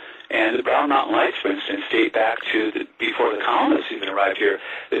real. And the Brown Mountain Lights, for instance, date back to before the colonists even arrived here.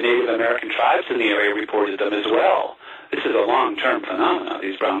 The Native American tribes in the area reported them as well. This is a long-term phenomenon,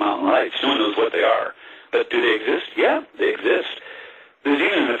 these Brown Mountain Lights. No one knows what they are. But do they exist? Yeah, they exist. There's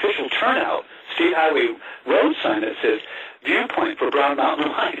even an official turnout, state highway road sign that says, viewpoint for Brown Mountain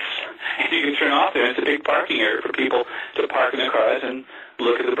Lights. And you can turn off there. It's a big parking area for people to park in their cars and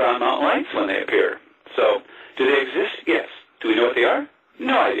look at the Brown Mountain Lights when they appear. So, do they exist? Yes. Do we know what they are?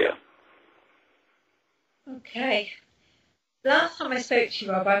 No idea. Okay. Last time I spoke to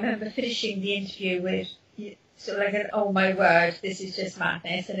you, Rob, I remember finishing the interview with sort of like oh my word, this is just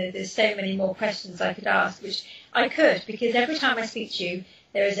madness, and there's so many more questions I could ask, which I could, because every time I speak to you,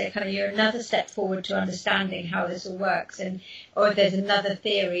 there is a kind of, you're another step forward to understanding how this all works, and or if there's another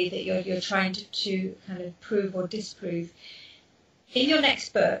theory that you're trying to kind of prove or disprove. In your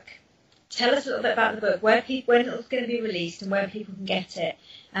next book, tell us a little bit about the book, when it's going to be released and where people can get it,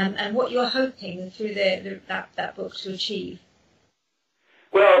 and what you're hoping through that book to achieve.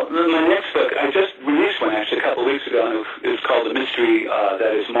 Well, my next book, I just released one actually a couple of weeks ago, and it was called The Mystery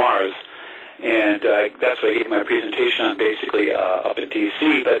That Is Mars. And that's what I gave my presentation on, basically, up in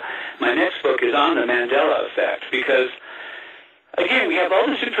D.C. But my next book is on the Mandela effect, because, again, we have all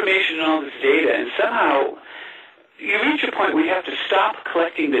this information and all this data, and somehow you reach a point where you have to stop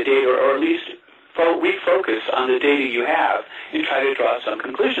collecting the data, or at least refocus on the data you have and try to draw some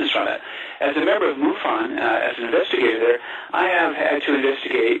conclusions from it. As a member of MUFON, as an investigator there, I have had to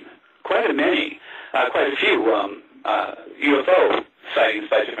investigate quite a few UFO sightings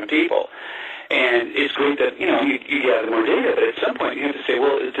by different people. And it's great that, you gather more data, but at some point you have to say,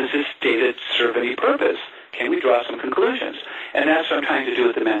 well, does this data serve any purpose? Can we draw some conclusions? And that's what I'm trying to do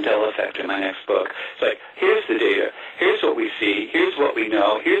with the Mandela effect in my next book. It's like, here's the data, here's what we see, here's what we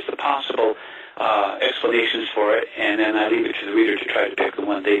know, here's the possible explanations for it, and then I leave it to the reader to try to pick the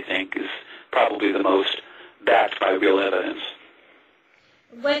one they think is probably the most backed by real evidence.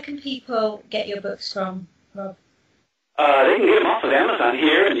 Where can people get your books from, Rob? They can get them off of Amazon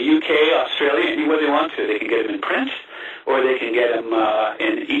here in the UK, Australia, anywhere they want to. They can get them in print, or they can get them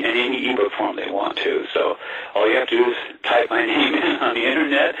in any ebook form they want to. So all you have to do is type my name in on the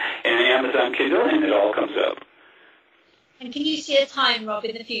internet and Amazon Kindle, and it all comes up. And can you see a time, Rob,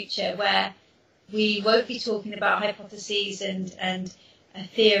 in the future where we won't be talking about hypotheses and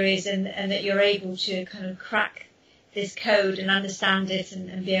theories, and that you're able to kind of crack this code and understand it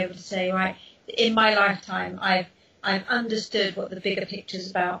and be able to say, right, in my lifetime, I've understood what the bigger picture's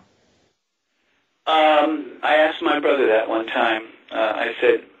about? I asked my brother that one time. I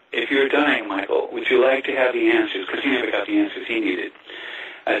said, if you're dying, Michael, would you like to have the answers? Because he never got the answers he needed.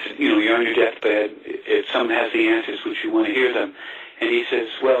 I said, you're on your deathbed. If someone has the answers, would you want to hear them? And he says,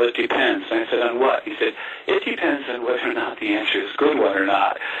 well, it depends. And I said, on what? He said, it depends on whether or not the answer is a good one or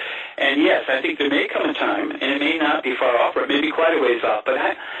not. And yes, I think there may come a time, and it may not be far off, or it may be quite a ways off, but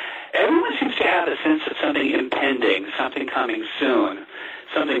everyone seems to have a sense of something impending, something coming soon,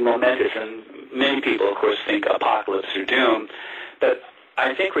 something momentous, and many people, of course, think apocalypse or doom, but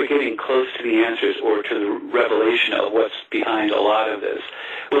I think we're getting close to the answers, or to the revelation of what's behind a lot of this.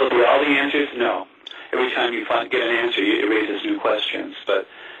 Will it be all the answers? No. Every time you get an answer, it raises new questions. But,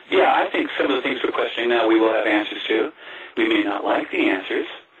 yeah, I think some of the things we're questioning now we will have answers to. We may not like the answers.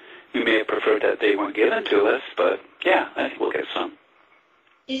 We may have preferred that they weren't given to us, but, yeah, I think we'll get some.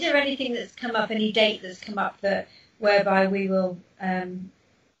 Is there anything that's come up, any date that's come up that whereby we will,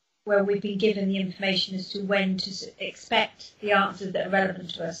 where we've been given the information as to when to expect the answers that are relevant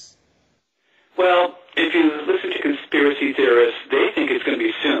to us? Well, if you listen to conspiracy theorists, they think it's going to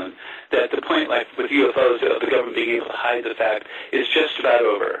be soon. That the point, like with UFOs, of the government being able to hide the fact is just about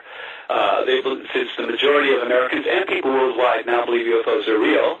over. Since the majority of Americans and people worldwide now believe UFOs are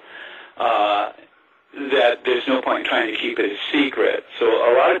real, that there's no point in trying to keep it a secret. So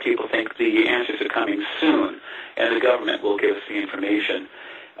a lot of people think the answers are coming soon, and the government will give us the information.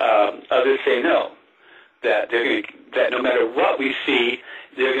 Others say no, that that no matter what we see,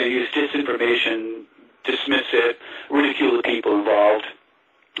 they're going to use disinformation, dismiss it, ridicule the people involved,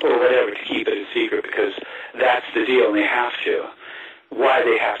 or whatever to keep it a secret, because that's the deal, and they have to. Why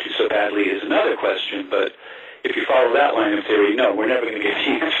they have to so badly is another question, but if you follow that line of theory, no, we're never going to get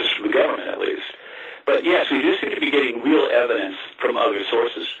the answers from the government, at least. But yes, we do seem to be getting real evidence from other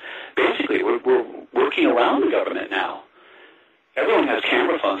sources. Basically, we're working around the government now. Everyone has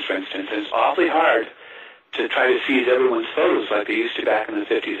camera phones, for instance, and it's awfully hard to try to seize everyone's photos like they used to back in the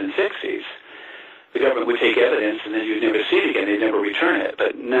 50s and 60s. The government would take evidence, and then you'd never see it again. They'd never return it.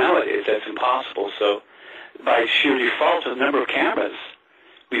 But nowadays, that's impossible. So by sheer default of the number of cameras,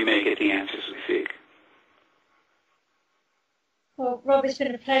 we may get the answers we seek. Well, Rob, it's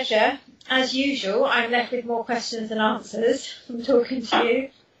been a pleasure. As usual, I'm left with more questions than answers from talking to you.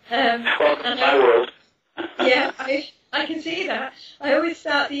 Welcome to my world. Yeah, I can see that. I always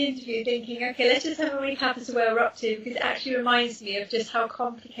start the interview thinking, okay, let's just have a recap as to where we're up to, because it actually reminds me of just how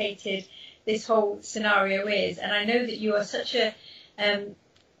complicated this whole scenario is. And I know that you are such a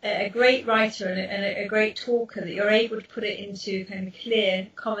great writer and a great talker that you're able to put it into kind of clear,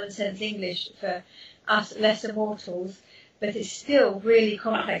 common sense English for us lesser mortals. But it's still really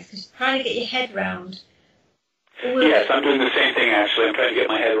complex because trying to get your head round. Yes, I'm doing the same thing, actually. I'm trying to get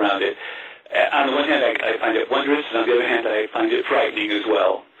my head around it. On the one hand, I find it wondrous, and on the other hand, I find it frightening as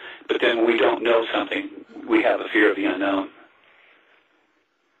well. But then when we don't know something, we have a fear of the unknown.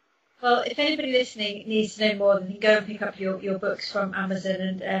 Well, if anybody listening needs to know more, then go and pick up your books from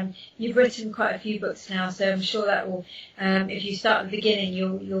Amazon. And you've written quite a few books now, so I'm sure that will, if you start at the beginning,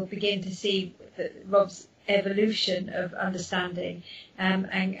 you'll begin to see Rob's evolution of understanding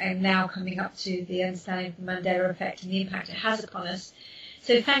and now coming up to the understanding of the Mandela effect and the impact it has upon us.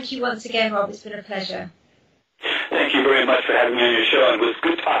 So thank you once again, Rob. It's been a pleasure. Thank you very much for having me on your show, and it was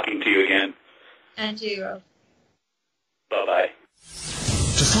good talking to you again. And you, Rob. Bye-bye.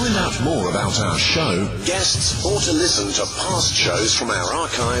 To find out more about our show, guests, or to listen to past shows from our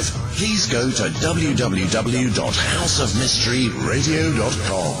archive, please go to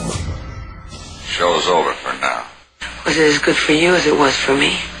www.houseofmysteryradio.com. Show's over for now. Was it as good for you as it was for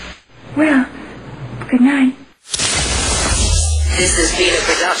me? Well, good night. This has been a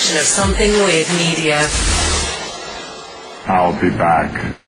production of Something Weird Media. I'll be back.